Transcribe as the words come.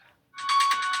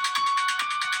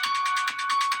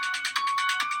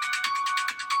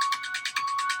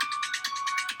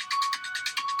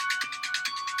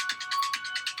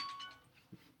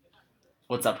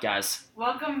What's up, guys?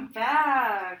 Welcome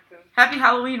back. Happy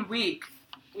Halloween week.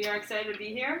 We are excited to be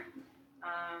here.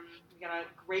 We got a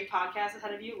great podcast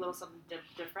ahead of you. A little something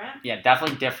different. Yeah,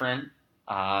 definitely different.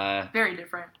 Very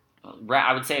different.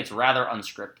 I would say it's rather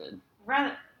unscripted.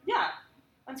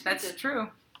 Unscripted. That's true.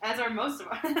 As are most of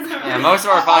our most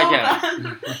of our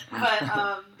podcasts.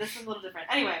 But this is a little different.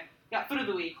 Anyway, got food of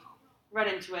the week.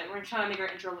 Right into it. We're trying to make our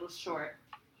intro a little short.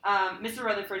 Mr.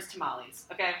 Rutherford's tamales.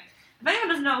 Okay. If anyone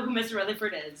doesn't know who Mr.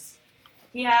 Rutherford is,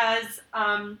 he has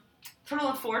a total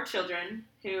of 4 children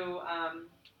who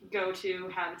go to,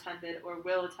 have attended, or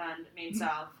will attend Maine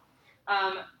South.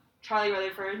 Charlie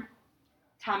Rutherford,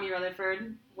 Tommy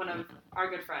Rutherford, one of our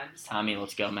good friends. Tommy,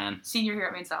 let's go, man. Senior here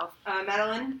at Maine South.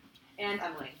 Madeline and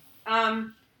Emily.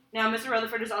 Now, Mr.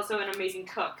 Rutherford is also an amazing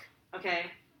cook,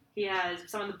 okay? He has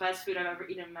some of the best food I've ever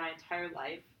eaten in my entire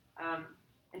life.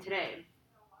 And today,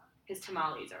 his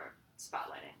tamales are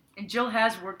spotlighting. And Jill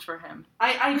has worked for him.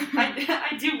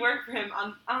 I do work for him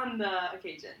on the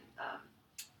occasion.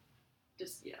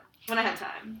 Just, when I have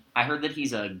time. I heard that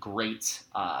he's a great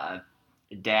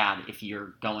dad if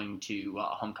you're going to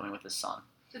homecoming with his son.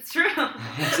 It's true. Is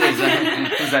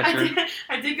that true?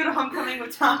 I did go to homecoming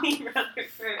with Tommy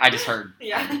Rutherford. I just heard.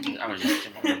 Yeah. I was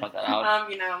just going to put that out.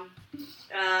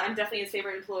 I'm definitely his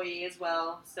favorite employee as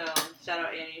well. So shout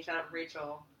out Annie, shout out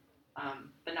Rachel.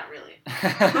 But not really.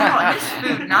 This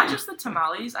food, not just the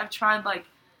tamales. I've tried like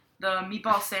the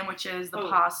meatball sandwiches, the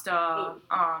pasta.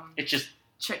 It's just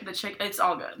the chicken. It's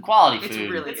all good. Quality food.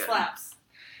 It's really It good. slaps.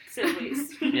 Say the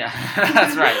least. Yeah,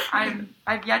 that's right.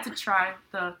 I've yet to try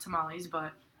the tamales,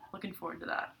 but looking forward to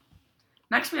that.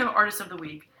 Next, we have Artist of the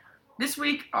Week. This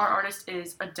week, our artist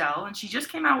is Adele, and she just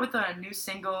came out with a new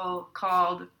single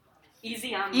called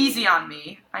Easy on Me. Easy on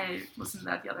Me. I listened to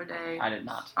that the other day. I did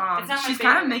not. It's not my she's favorite.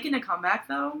 kind of making a comeback,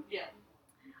 though. Yeah.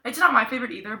 It's not my favorite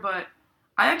either, but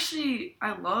I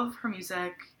love her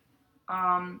music.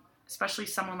 Especially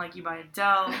Someone Like You by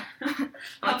Adele. I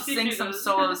like to sing some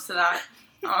solos to that.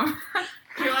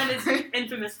 Caroline is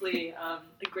infamously a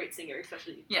great singer,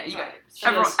 especially. Yeah, you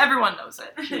guys. everyone knows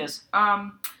it. She is.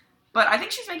 But I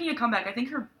think she's making a comeback. I think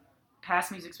her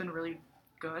past music's been really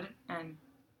good, and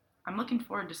I'm looking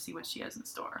forward to see what she has in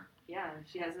store. Yeah,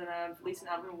 she hasn't released an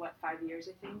album in 5 years,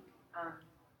 I think.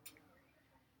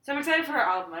 So I'm excited for her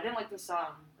album. I didn't like the song.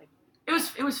 It was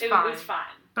fine. It was fine.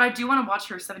 But I do want to watch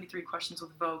her 73 Questions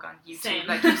with Vogue on YouTube. Same.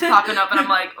 That keeps popping up, and I'm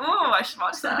like, oh, I should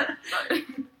watch that. But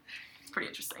it's pretty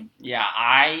interesting. Yeah,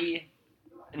 I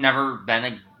never been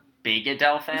a big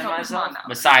Adele fan No, myself. come on now.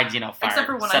 Besides, Except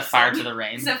for when Set I Fire sing. to the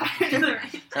Rain. Set Fire to the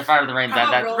Rain. Set Fire to the Rain. How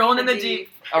about Rolling in the Deep.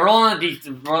 Rolling in the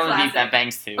Deep. Classic. That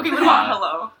bangs too. Okay, what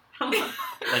about Hello?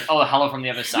 Like, Hello from the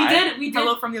Other Side. We did.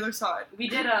 Hello from the Other Side. We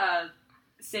did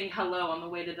sing Hello on the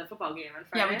way to the football game on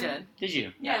Yeah, Friday. we did. Did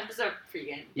you? Yeah, this is our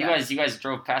pregame. You guys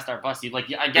drove past our bus. Again.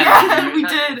 Yeah, we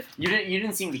did. You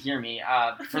didn't seem to hear me.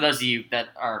 For those of you that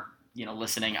are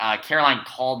listening, Caroline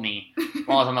called me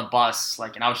while I was on the bus,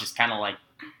 and I was just kind of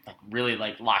really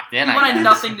locked in. You wanted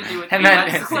nothing to do with And me. then-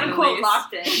 That's to say Quote the unquote least.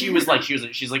 locked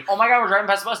in. She's like, oh my god, we're driving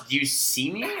past the bus. Do you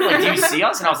see me? Do you see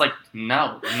us? And I was like,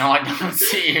 no, I don't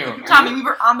see you. Tommy, we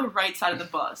were on the right side of the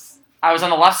bus. I was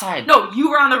on the left side. No, you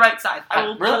were on the right side. I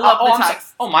will Really? pull up the I'm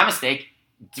text. my mistake.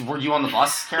 Were you on the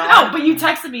bus, Caroline? No, but you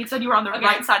texted me and said you were on the Okay.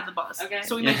 right side of the bus. Okay.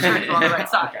 So we made sure you were on the right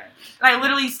side. Okay. And I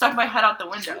literally stuck my head out the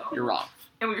window. You're wrong.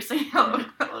 And we were saying hello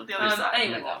to the other side.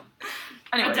 Anyway, though.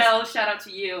 Anyways. Adele, shout out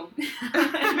to you.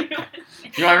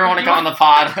 If you ever want to come on the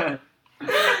pod,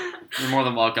 you're more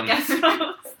than welcome. Guest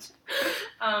host.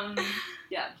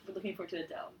 Yeah, we're looking forward to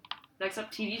Adele. Next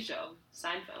up, TV show,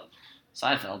 Seinfeld.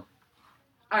 Seinfeld.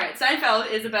 All right,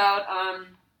 Seinfeld is about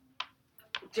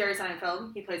Jerry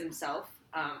Seinfeld. He plays himself,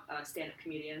 a stand-up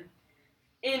comedian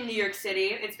in New York City.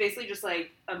 It's basically just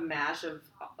like a mash of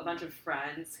a bunch of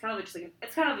friends. It's kind of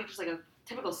just like a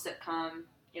typical sitcom,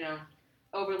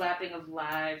 overlapping of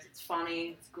lives. It's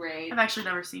funny. It's great. I've actually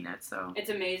never seen it, so. It's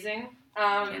amazing.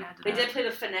 Can't add to They that. did play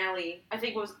the finale. I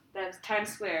think that was Times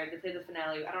Square. They played the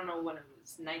finale. I don't know when it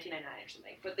was, 1999 or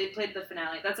something. But they played the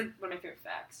finale. That's one of my favorite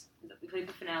facts. Is that they played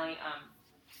the finale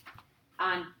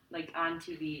on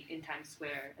TV in Times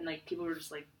Square, and people were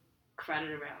just crowded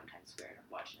around Times Square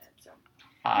watching it. So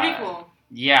pretty cool.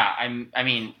 Yeah, I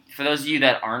mean, for those of you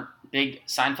that aren't big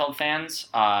Seinfeld fans,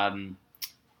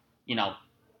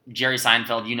 Jerry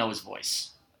Seinfeld, you know his voice.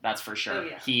 That's for sure. Oh,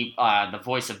 yeah. He, the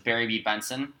voice of Barry B.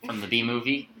 Benson from the B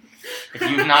Movie. If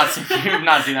you've not seen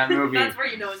that movie, That's where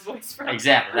you know his voice from.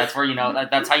 exactly. That's where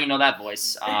that's how you know that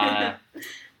voice.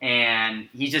 And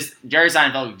Jerry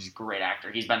Seinfeld is a great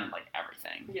actor. He's been in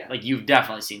everything. Yeah. You've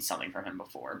definitely seen something from him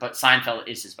before. But Seinfeld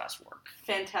is his best work.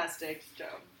 Fantastic show.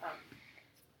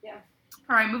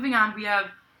 All right, moving on. We have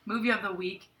movie of the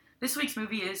week. This week's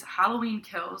movie is Halloween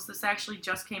Kills. This actually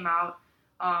just came out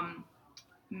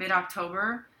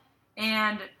mid-October,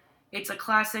 and it's a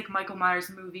classic Michael Myers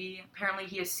movie. Apparently,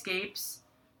 he escapes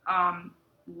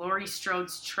Laurie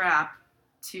Strode's trap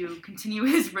to continue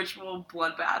his ritual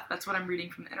bloodbath. That's what I'm reading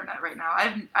from the internet right now.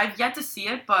 I've yet to see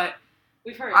it, but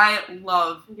We've heard. I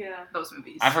love Yeah. those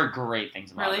movies. I've heard great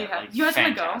things about Really? it. Like, You guys wanna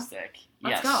go? fantastic.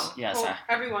 Let's yes. go. Yes. Well,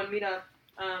 everyone meet up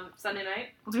Sunday night.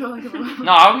 We'll do like a little...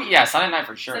 No, yeah, Sunday night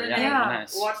for sure. Sunday Yeah, night, Yeah.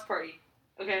 nice. Watch party.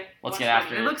 Okay. Let's Watch get party.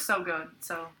 after It looks so good.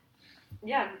 So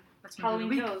Yeah. that's movie of the Halloween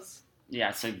week. Kills.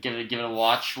 Yeah, so give it a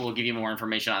watch. We'll give you more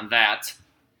information on that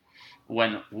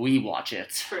when we watch it.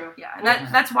 True. Yeah, and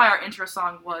that's why our intro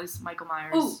song was Michael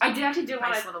Myers. Ooh, I did actually want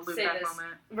nice little to loop say back this.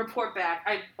 moment. Report back.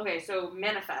 So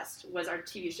Manifest was our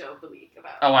TV show of the week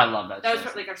about. Oh, I love that. That show.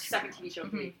 was like our second TV show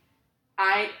of the Mhm. week.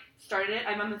 I started it.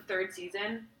 I'm on the third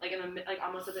season, like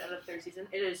almost at the end of the third season.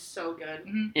 It is so good.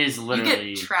 It is You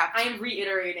literally get trapped. I am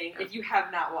reiterating. If you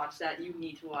have not watched that, you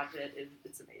need to watch it.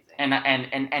 It's amazing. and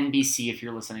NBC, if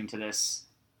you're listening to this,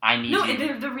 I need No,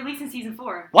 you. they're releasing season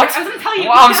 4. What? I was gonna tell you.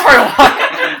 Well, I'm sorry.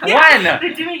 What? Yeah, When?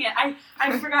 they're doing it.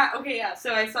 I forgot. Okay, yeah.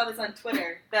 So I saw this on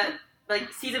Twitter that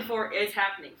like season 4 is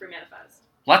happening for Manifest.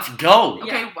 Let's go.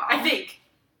 Okay, Yeah, wow. I think.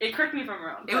 Correct me if I'm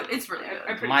wrong. but It's really good.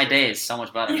 I'm pretty My sure. day is so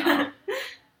much better now.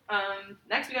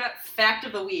 Next we got fact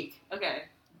of the week. Okay,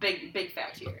 big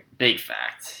fact here. Big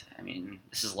fact. I mean,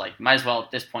 this is like, might as well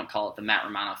at this point call it the Matt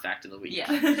Romano fact of the week.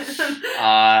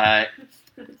 Yeah.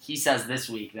 He says this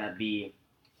week that the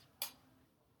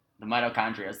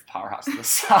mitochondria is the powerhouse of the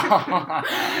cell.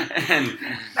 And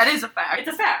That is a fact. It's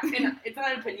a fact, and it's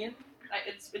not an opinion.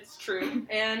 It's true,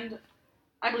 and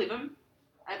I believe him.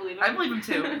 I believe him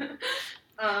too.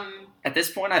 at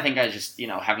this point, I think I just,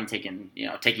 having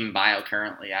taking bio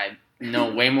currently, I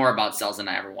know way more about cells than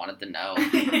I ever wanted to know.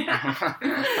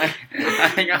 I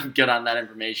think I'm good on that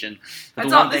information. But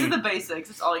That's the all. one This is thing, the basics.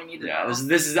 It's all you need to yeah, know.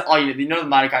 this is all you need. The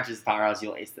mitochondria is the powerhouse.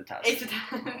 You'll ace the test. That's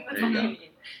all you you go. need.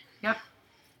 Yep.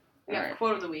 We got Alright.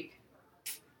 quote of the week.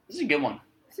 This is a good one.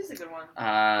 This is a good one.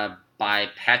 By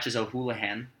Patches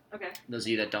O'Houlihan. Okay. Those of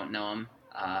you that don't know him,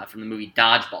 from the movie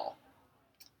Dodgeball.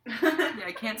 Yeah,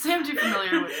 I can't say I'm too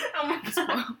familiar with Oh my this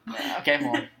god. quote. Okay,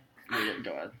 well,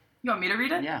 go ahead. You want me to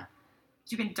read it? Yeah,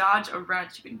 You can dodge a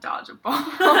wrench. You can dodge a ball.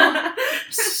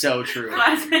 so true.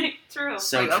 Classic. True.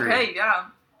 So Like, true. okay, yeah.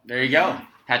 There you go.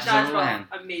 Patches O'Houlihan.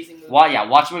 Dodgeball, amazing movie. Well, yeah,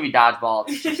 watch the movie Dodgeball.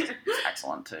 It's just it's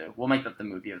excellent too. We'll make that the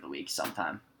movie of the week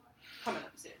sometime. Coming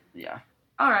up soon. Yeah.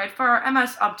 All right, for our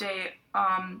MS update,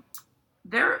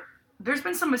 there's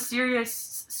been some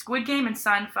mysterious Squid Game and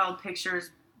Seinfeld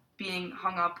pictures being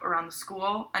hung up around the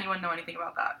school. Anyone know anything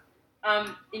about that?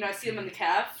 I see them in the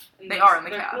calf. And They are in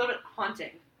the they're calf. a little bit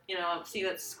haunting. I see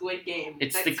that Squid Game.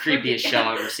 It's that the Squid creepiest Game. show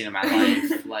I've ever seen in my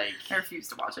life. Like, I refuse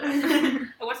to watch it. And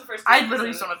what's the first? I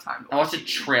literally just don't have time to I watched a it.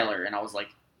 trailer and I was like,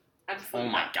 Absolutely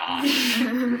oh my not. gosh,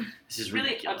 this is Really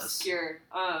ridiculous. obscure.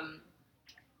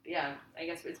 Yeah, I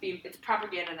guess it's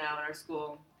propaganda now in our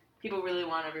school. People really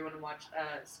want everyone to watch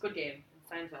Squid Game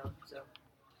and Seinfeld. So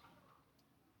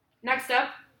next up,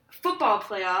 football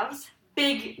playoffs.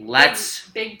 Let's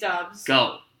big dubs.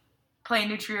 Go. Playing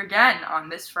New Trier again on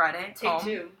this Friday. It's Take home.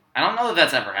 2. I don't know if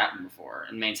that's ever happened before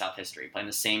in Maine South history, playing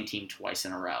the same team twice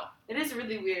in a row. It is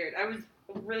really weird. I was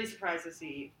really surprised to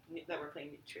see that we're playing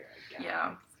New Trier again.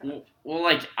 Yeah. Well,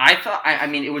 like I thought. I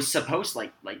mean, it was supposed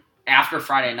like after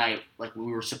Friday night, like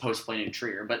we were supposed to play New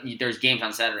Trier, but there's games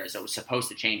on Saturday, so it was supposed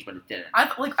to change, but it didn't.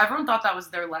 Everyone thought that was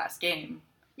their last game.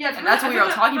 Yeah, And that's what we were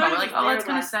all talking about. We're like, oh, that's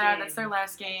kind kind of sad. That's their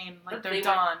last game. Like, But they're they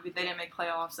done. They didn't make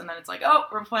playoffs. And then it's like, oh,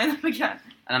 we're playing them again.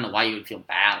 I don't know why you would feel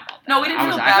bad about that. No, we didn't I feel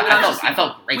was- bad, but I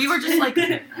felt great. We were just like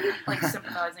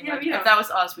sympathizing. Yeah, Like, yeah. if that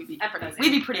was us, we'd be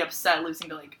Empathizing. pretty upset losing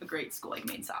to like a great school like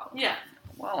Maine South. Yeah.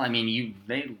 Well, I mean,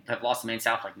 they have lost to Maine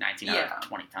South like 19 out Yeah. of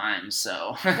 20 times,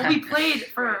 so. Well, we played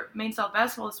for Maine South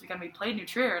basketball this weekend. We played New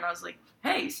Trier, and I was like,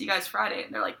 hey, see you guys Friday.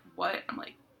 And they're like, what? I'm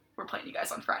like, we're playing you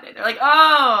guys on Friday. They're like,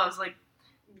 oh. I was like,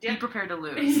 be Yeah. prepared to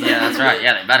lose. Yeah, that's right.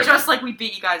 Yeah, they better. Just be. like we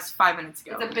beat you guys 5 minutes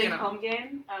ago. It's a big you know? home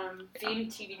game. Theme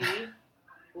TBD.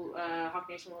 Hawk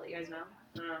Nation will let you guys know.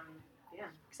 Yeah,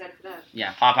 excited for that.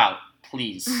 Yeah, pop out,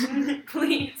 please.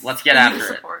 Please. Let's get We need after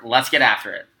the it. support. Let's get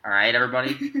after it. All right,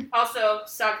 everybody. Also,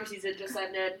 soccer season just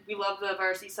ended. We love the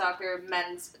varsity soccer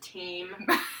men's team.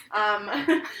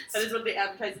 That is what they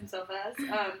advertise themselves as,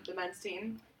 the men's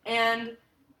team. And,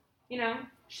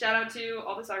 shout out to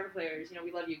all the soccer players.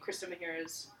 We love you. Krista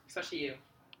Mahiras, especially you.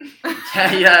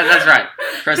 Yeah, that's right.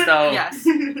 Christo, Yes.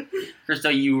 Christo,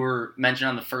 you were mentioned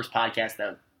on the first podcast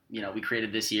that we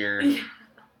created this year.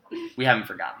 We haven't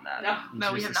forgotten that.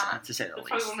 No, we have not. To say the That's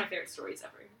probably least. one of my favorite stories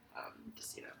ever.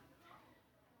 just,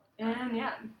 And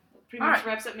yeah, that pretty All much right.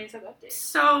 wraps up Mesa Update.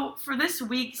 So for this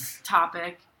week's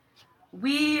topic,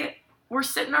 we were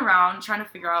sitting around trying to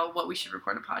figure out what we should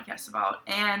record a podcast about,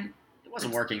 and It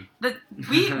wasn't working.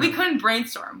 we couldn't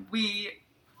brainstorm. We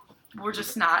were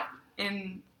just not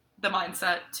in the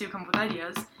mindset to come up with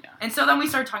ideas. Yeah. And so then we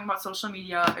started talking about social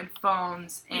media and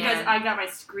phones and Because I got my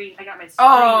screen.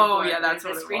 Oh, report, yeah, that's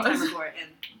my what it screen was. time report, and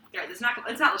yeah, it's not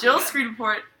looking Jill's good. screen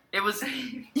report. It was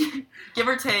give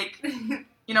or take. We're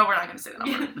not going to say the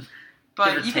number,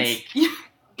 but Give or you take. can.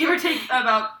 Give or take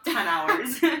about 10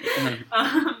 hours.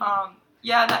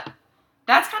 Yeah,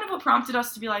 that's kind of what prompted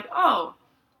us to be like, oh,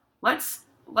 let's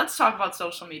talk about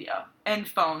social media and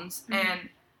phones and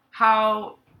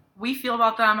how we feel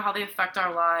about them, how they affect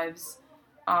our lives,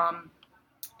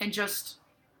 and just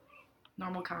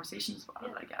normal conversations about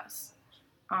it, I guess.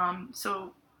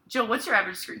 So, Jill, what's your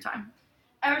average screen time?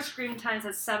 Average screen time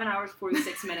says 7 hours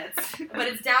 46 minutes, but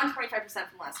it's down 25%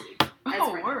 from last week.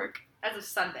 As of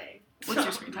Sunday. What's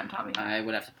your screen time, Tommy? I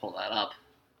would have to pull that up.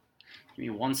 Give me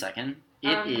 1 second.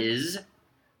 It Um, is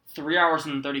 3 hours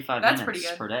and 35 That's minutes pretty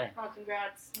good. per day. Oh,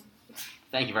 congrats.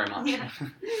 Thank you very much. Yeah.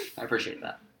 I appreciate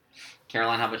that.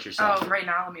 Caroline, how about yourself? Oh, right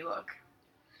now, let me look.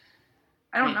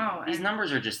 I don't know. These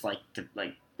numbers are just like. They're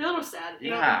a little sad.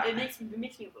 Yeah. It makes me a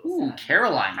little Ooh, sad.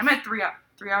 Caroline. I'm at 3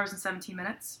 hours and 17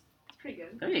 minutes. It's pretty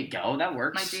good. There you go. That My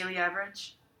works. daily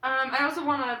average. I also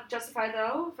want to justify,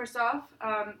 though, first off,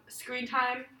 screen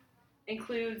time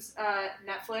includes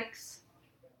Netflix.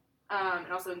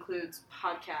 It also includes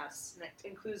podcasts, and it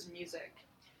includes music.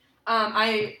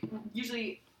 I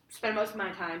usually spend most of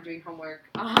my time doing homework,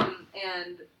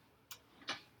 and,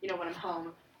 when I'm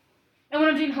home. And when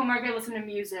I'm doing homework, I listen to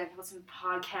music, I listen to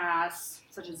podcasts,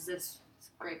 such as this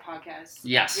great podcast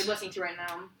Yes. you're listening to right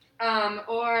now.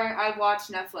 Or I watch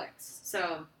Netflix.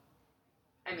 So,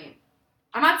 I mean,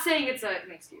 I'm not saying it's an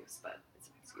excuse, but it's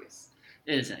an excuse.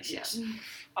 It is an excuse.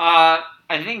 Yeah.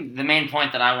 I think the main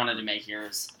point that I wanted to make here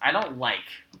is I don't like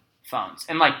phones.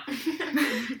 And, like,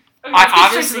 Okay, let's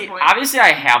get straight to the point. obviously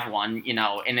I have one,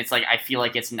 and it's like I feel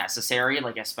like it's necessary,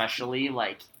 like especially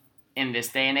like in this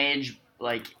day and age,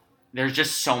 like there's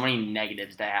just so many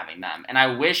negatives to having them. And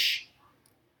I wish,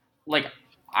 like,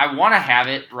 I want to have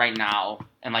it right now,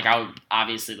 and like I would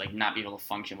obviously like not be able to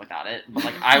function without it. But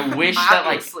like I wish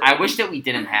that we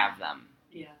didn't have them.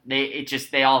 Yeah.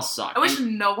 They all suck. I wish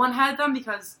no one had them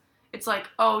because it's like,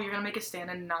 oh, you're gonna make a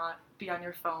stand and not be on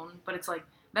your phone, but it's like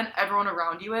then everyone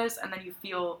around you is, and then you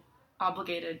feel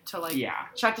obligated to like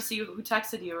check to see who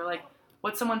texted you or like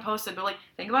what someone posted. But like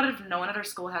think about it, if no one at our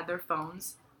school had their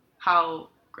phones, how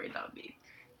great that would be.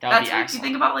 That would be If you excellent.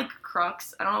 think about like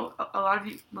Crux, I don't know, a lot of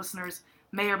you listeners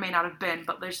may or may not have been,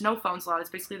 but there's no phones allowed. It's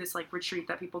basically this like retreat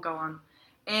that people go on,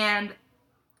 and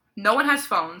no one has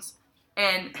phones,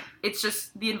 and it's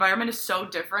just the environment is so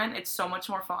different. It's so much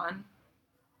more fun.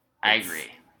 I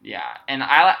agree. Yeah, and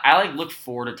I like look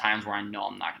forward to times where I know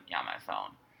I'm not gonna be on my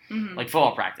phone. Mm-hmm. Like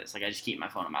football practice, like I just keep my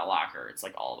phone in my locker. It's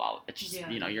like all about it's just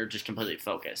Yeah. you're just completely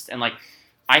focused. And like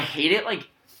I hate it like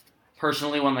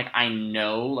personally when like I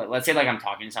know like let's say like I'm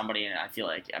talking to somebody and I feel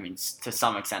like to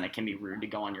some extent it can be rude to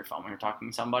go on your phone when you're talking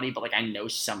to somebody, but like I know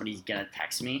somebody's gonna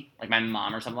text me, like my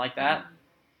mom or something like that.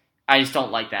 I just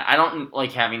don't like that. I don't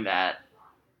like having that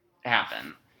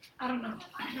happen. I don't know.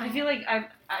 I feel like I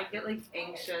get like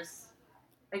anxious,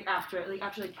 like after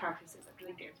practices, after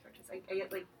like dance practice. I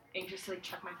get like anxious to like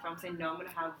check my phone because I know I'm gonna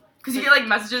have. Because you get like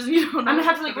messages and you don't know. I'm gonna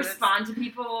have to like what it is. respond to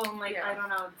people and like Yeah. I don't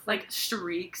know. It's Like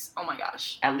streaks. Oh my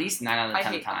gosh. At least 9 out of I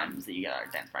 10 hate them. times that you get our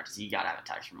dance practice, you gotta have a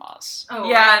text from us. oh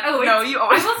Yeah. oh, No, it's- you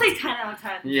always. I will say 10 out of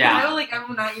 10. Yeah. I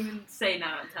will not even say 9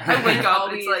 out of 10. I wake up and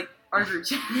Always- it's like our group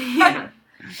chat. Yeah.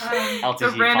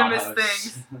 LTZ randomest pod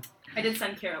things. hosts. I did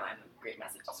send Caroline a great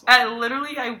message this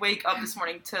morning. I wake up this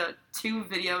morning to 2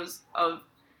 videos of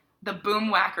the Boom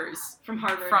Whackers From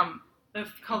Harvard. from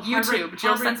Called YouTube. Harvard, Jill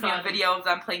Harvard sent me a Fun. video of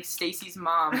them playing Stacy's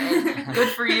Mom and Good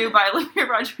For You by Olivia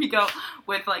Rodrigo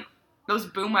with like those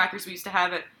Boom Whackers we used to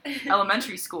have at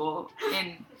elementary school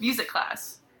in music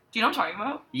class. Do you know what I'm talking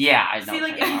about? Yeah, I know. See,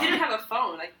 like, if you didn't have a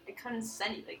phone, I couldn't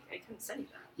send you, that. yeah,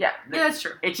 Yeah, that's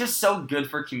true. it's just so good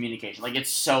for communication. Like,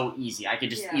 it's so easy. I could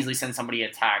just Yeah. easily send somebody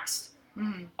a text.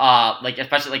 Mm-hmm. Like,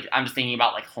 especially, like, I'm just thinking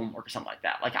about, like, homework or something like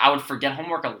that. Like, I would forget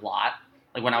homework a lot.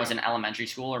 Like, when I was in elementary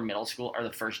school or middle school, or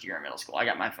the first year of middle school. I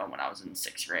got my phone when I was in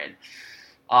 6th grade.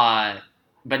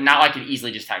 But now I could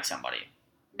easily just text somebody.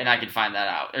 And I could find that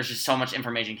out. There's just so much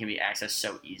information can be accessed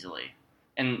so easily.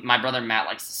 And my brother Matt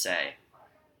likes to say,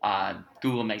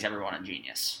 Google makes everyone a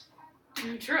genius.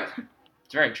 True.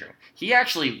 It's very true. He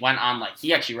actually went on, like,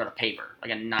 he actually wrote a paper,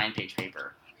 like a 9-page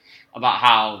paper, about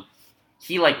how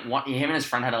he like him and his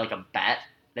friend had like a bet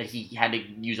that he had to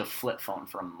use a flip phone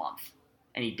for a month,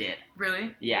 and he did.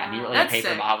 Really? Yeah, and he really That's paid for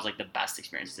sick. it. How it was like the best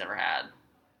experience he's ever had.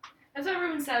 That's what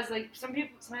everyone says. Like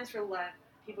sometimes for let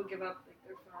people give up like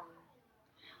their phone.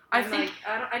 I And, think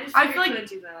like, I just I feel feel like couldn't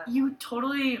do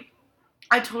that.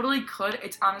 I totally could.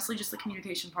 It's honestly just the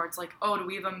communication part. It's like, oh, do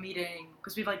we have a meeting?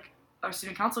 Because we have like our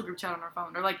student council group chat on our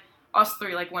phone, or like us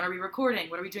three, like when are we recording?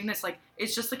 What are we doing this? Like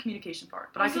it's just the communication part.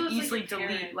 But Also, I could it's, easily your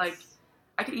delete parents.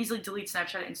 I could easily delete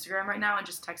Snapchat and Instagram right now and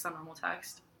just text on normal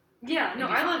text. Yeah, no, It'd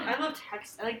be I fine. love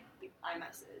text. I like the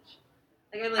iMessage.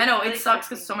 Like, I know I it like sucks texting.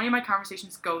 because so many of my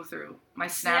conversations go through my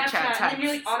Snapchat text. and then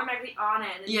you're like automatically on it.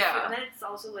 And then Yeah. and then it's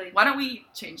also like. Why don't we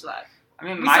change that? I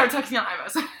mean, We start texting on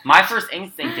iMessage. my first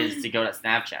instinct is to go to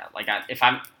Snapchat. Like, if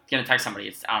I'm gonna text somebody,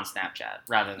 it's on Snapchat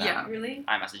rather than Yeah. Really?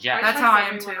 iMessage. Yeah, That's text how I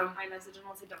am, everyone too. on iMessage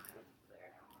unless I don't have it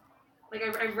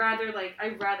there. Like I'd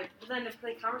rather. But then if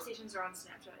like conversations are on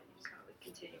Snapchat, you just kind of like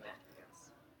continue it. I guess.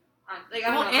 Like I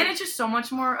don't Well, know. and like, it's just so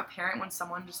much more apparent when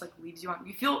someone just like leaves you on.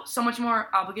 You feel so much more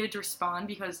obligated to respond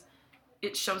because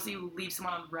it shows that you leave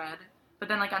someone on red. But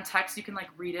then like on text, you can like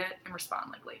read it and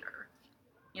respond like later.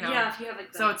 You know. Yeah, if you have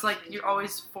like. So that it's like situation. you're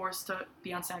always forced to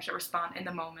be on Snapchat, respond in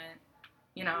the moment.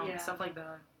 You know, Yeah. stuff like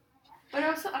that. But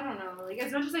also, I don't know. Like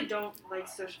as much as I don't like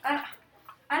social, I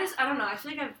don't know. I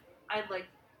feel like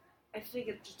I think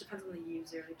it just depends on the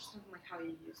user. Like just something like how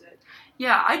you use it.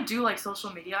 Yeah, I do like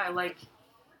social media. I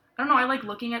don't know. I like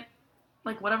looking at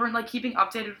like whatever, and like keeping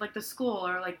updated with like the school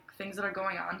or like things that are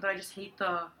going on. But I just hate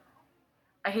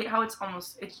I hate how it's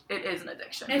almost it is an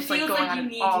addiction. It It's like feels going like on you it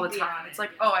need all to the be time. on It's it,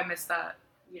 like, yeah. oh, I missed that,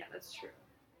 Yeah, that's true.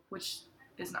 which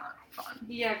is not fun.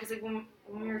 Yeah, because like when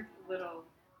we were little,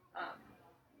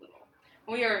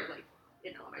 when we were like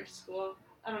in elementary school,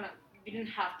 I don't know. We didn't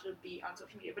have to be on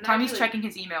social media, but now I Tommy's feel checking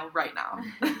his email right now.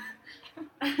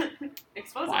 like,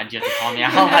 expose it. why'd you have to call me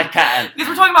out like that? Because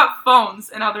we're talking about phones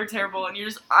and how they're terrible, and you're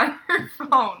just on your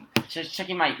phone. Just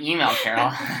checking my email,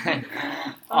 Carol.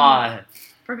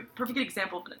 Perfect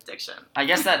example of an addiction. I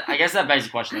guess that begs the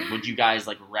question: like, would you guys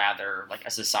like rather like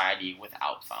a society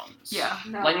without phones? Yeah.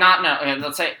 No. Like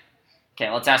let's say, okay,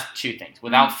 let's ask two things: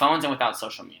 without phones and without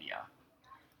social media.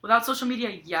 Without social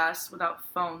media, yes. Without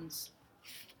phones,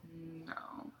 no.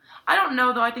 I don't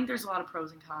know though. I think there's a lot of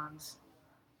pros and cons.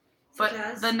 But Such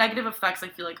as? the negative effects, I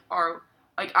feel like, are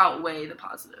like outweigh the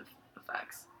positive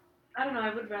effects. I don't know.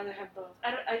 I would rather have both.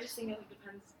 I just think it like,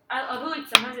 depends. Although like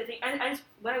sometimes I think I just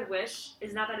what I wish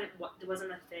is not that it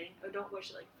wasn't a thing. I don't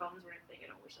wish like phones weren't a thing. I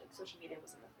don't wish like social media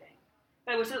wasn't a thing.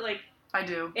 But I wish that like I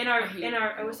do.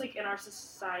 I wish like in our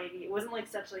society it wasn't like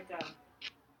such like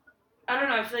I don't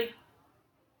know. I feel like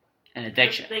An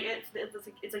addiction. Like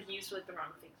it's like used for like the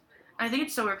wrong things. I think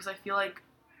it's so weird because I feel like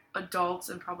adults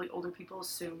and probably older people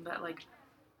assume that like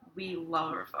we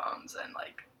love our phones and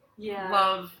like Yeah.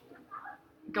 love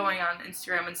going on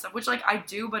Instagram and stuff, which like I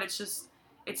do, but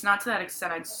it's not to that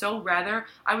extent. I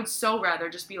would so rather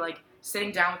just be like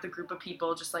sitting down with a group of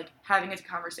people, just like having a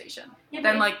conversation, Yeah,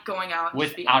 than but like going out and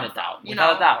just being Without on a the phone, doubt. you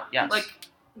Without know? a doubt. Yes. Like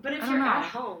But if I you're don't know. at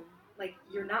home, like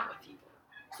you're not with people.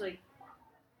 So like,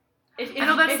 if I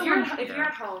know that's if the you're word, if yeah. you're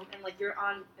at home and like you're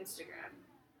on Instagram,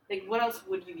 like what else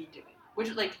would you be doing? Which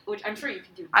I'm sure you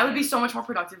can do. I would be so much more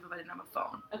productive if I didn't have a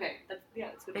phone. Okay, that's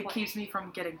a good It point. keeps me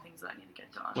from getting things that I need to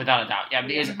get done. Without a doubt. Yeah,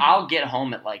 because Mhm. I'll get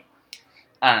home at like,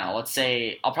 I don't know, let's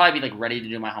say I'll probably be like ready to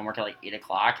do my homework at like 8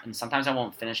 o'clock, and sometimes I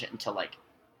won't finish it until like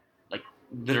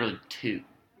literally 2.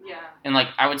 Yeah, And like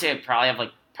I would say I probably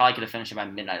could have finished it by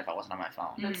midnight if I wasn't on my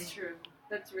phone. that's true.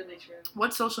 That's really true.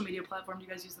 What social media platform do you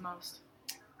guys use the most?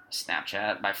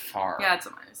 Snapchat by far. Yeah, it's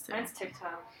mine too. Mine's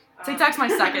TikTok. TikTok's my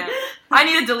second. I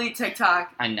need to delete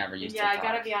TikTok. I never use Yeah, TikTok.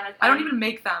 I gotta be honest. I don't even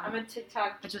make them. I'm a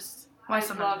TikTok. I just I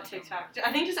sometimes love make them. TikTok.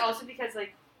 I think just also because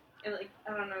like I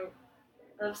don't know.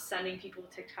 I love sending people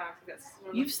TikToks. That's one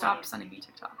of the You've stopped funniest- sending me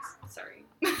TikToks. Sorry.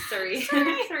 Sorry.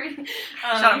 Sorry. Sorry.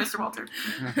 Shout out, Mr. Walter.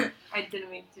 I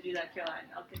didn't mean to do that, Caroline.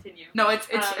 I'll continue. No, it's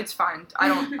Um, fine. I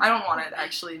don't want it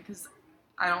actually because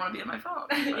I don't want to be on my phone.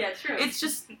 But Yeah, true.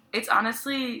 it's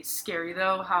honestly scary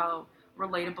though how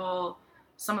relatable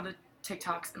some of the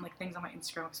TikToks and like things on my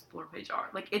Instagram Explore page are.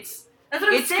 Like it's That's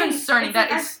what I'm it's saying. concerning. It's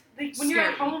That like, is like, when you're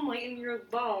at scary. home, like, and you're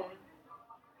alone,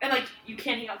 and like you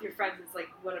can't hang out with your friends. It's like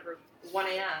whatever 1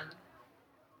 a.m.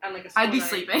 on like a school I'd be night.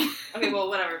 sleeping. Okay, well,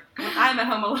 whatever. When I'm at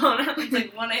home alone, it's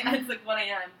like 1 a.m. It's like 1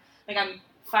 a.m. Like I'm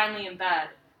finally in bed.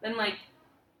 Then like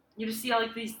you just see all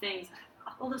like these things,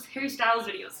 all those Harry Styles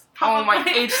videos. pop Oh up my on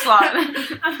H slot.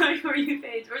 on my For You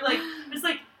page, or like just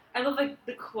like I love like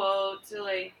the quotes or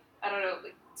like I don't know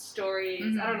like stories.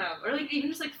 Mhm. I don't know, or like even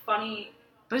just like funny.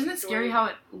 But isn't it scary how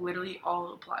it literally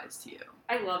all applies to you?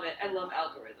 I love it. I love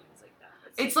algorithms like that.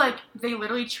 It's like they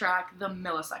literally track the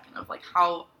millisecond of like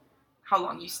how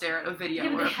long you stare at a video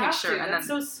but or a they have picture, to. and That's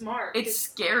then so smart. it's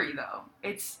scary though.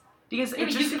 It's because Yeah, it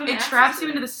but you just give them it access traps to you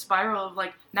it. into the spiral of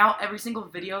like now every single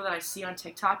video that I see on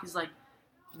TikTok is like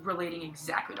relating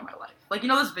exactly to my life. Like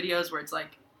those videos where it's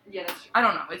like Yeah, that's true. I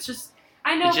don't know. It's just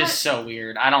I know, It's just so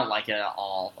weird. I don't like it at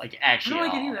all. Like I actually, don't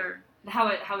like at it all. either. but how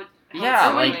it's Yeah,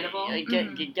 so like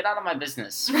relatable. get out of my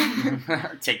business.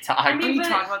 TikTok. I mean, When you but-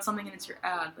 talk about something and it's your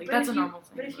ad, like But that's if a you- normal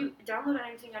thing. But if you download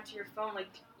anything onto your phone, like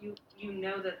you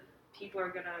know that people are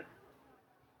gonna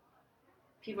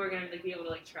like be able to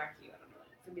like track you. I don't know.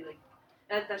 It's gonna be like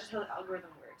that's just how the algorithm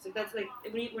works. Like that's like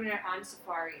when you're on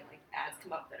Safari, like ads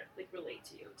come up that like relate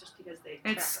to you just because they.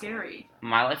 track It's scary.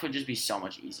 My life would just be so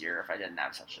much easier if I didn't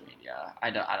have social media. I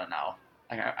don't know.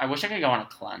 Like I wish I could go on a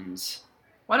cleanse.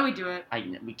 Why do we do it?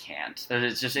 We can't.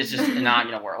 It's just not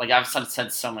gonna work. Like I've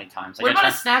said so many times. Like What about I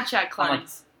a Snapchat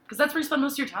cleanse? Because that's where you spend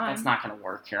most of your time. that's not gonna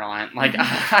work, Caroline. Like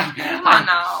Come on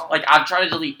now. like I've tried to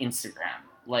delete Instagram.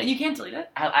 Like And you can't delete it.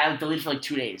 I deleted for like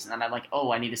 2 days, and then I'm like,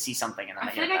 oh, I need to see something, and then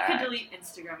I I feel get like I back. could delete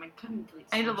Instagram. I couldn't delete.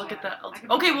 I need to look at the. Snapchat. I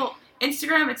could Okay, delete- well,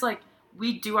 Instagram, it's like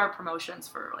we do our promotions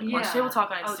for like Lunch Yeah. Table Talk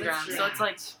on Oh, that's Instagram, true. so it's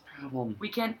like Problem. we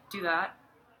can't do that.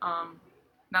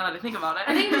 Now that I think about it,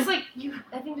 I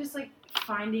think just like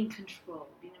finding control,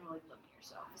 being able to like love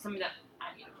yourself, is something that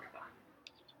I need to work on.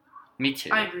 Me too.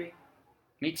 I agree.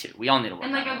 Me too. We all need to work.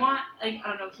 And like on I it. want like I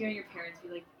don't know, hearing your parents be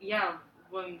like, yeah,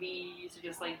 when we used to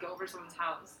just like go over someone's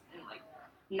house and like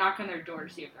knock on their door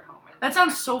to see if they're home. And That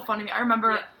sounds so fun to me. I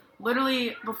remember Yeah.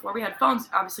 literally before we had phones,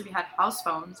 obviously we had house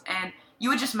phones, and you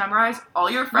would just memorize all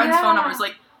your friends' Yeah. phone numbers.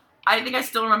 Like, I think I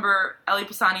still remember Ellie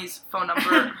Pisani's phone number,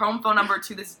 her home phone number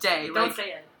to this day. Don't Like,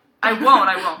 say it. I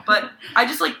won't. But I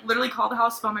just like literally call the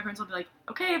house phone. My parents will be like,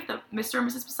 okay, if the Mr. and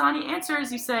Mrs. Pisani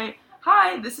answers, you say,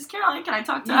 hi, this is Caroline. Can I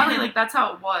talk to Yeah. Ellie? Like, that's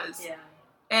how it was.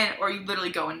 Yeah. Or you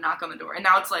literally go and knock on the door. And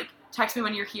now it's like, text me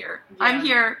when you're here. Yeah. I'm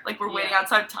here. Like, we're waiting Yeah.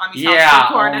 outside Tommy's house Yeah. to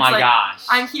record. Oh It's my like, gosh.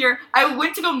 I'm here. I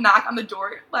went to go knock on the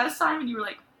door last time, and you were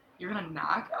like, you're gonna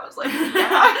knock? I was like,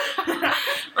 yeah.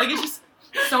 Like, it's just,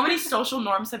 so many social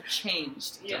norms have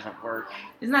changed. It doesn't work.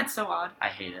 Isn't that so odd? I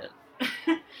hate it.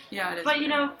 Yeah, it is. But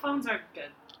weird. phones are good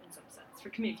in some sense for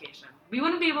communication. We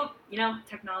wouldn't be able,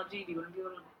 technology. We wouldn't be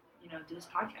able to, do this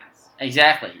podcast.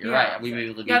 Exactly. You're Yeah. right. We'd be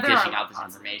able to be Yeah, there dishing are out this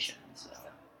positives. information. So.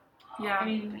 Yeah. I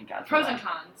mean, Thank God for pros that. and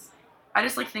cons. I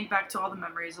just, like, think back to all the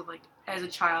memories of, like, as a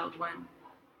child when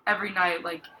every night,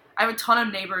 like, I have a ton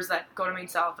of neighbors that go to Maine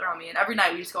South around me, and every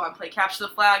night we just go out and play Capture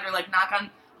the Flag or, like, knock on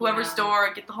whoever's Yeah.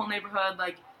 door, get the whole neighborhood,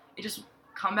 like, it just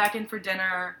come back in for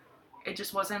dinner. It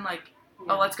just wasn't, like,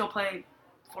 Yeah. oh, let's go play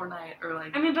Fortnite or,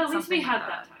 like, I mean, but at least we something had like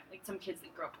that time. Like some kids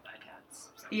that grow up with iPads.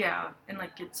 So. yeah, and,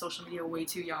 like, get social media way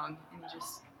too young, and you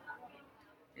just,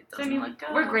 it So, doesn't, I mean, like,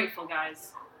 go. we're grateful,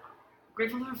 guys.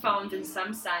 Grateful for phones in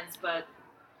some sense, but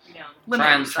Limit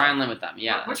Try yourself. and limit them.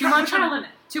 Yeah. we're Too trying much to of- limit.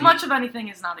 Too much of anything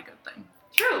is not a good thing.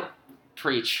 True.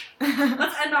 Preach.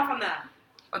 Let's end off on that.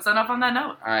 Let's end off on that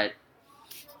note. All right.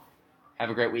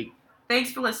 Have a great week.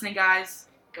 Thanks for listening, guys.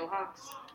 Go Hawks.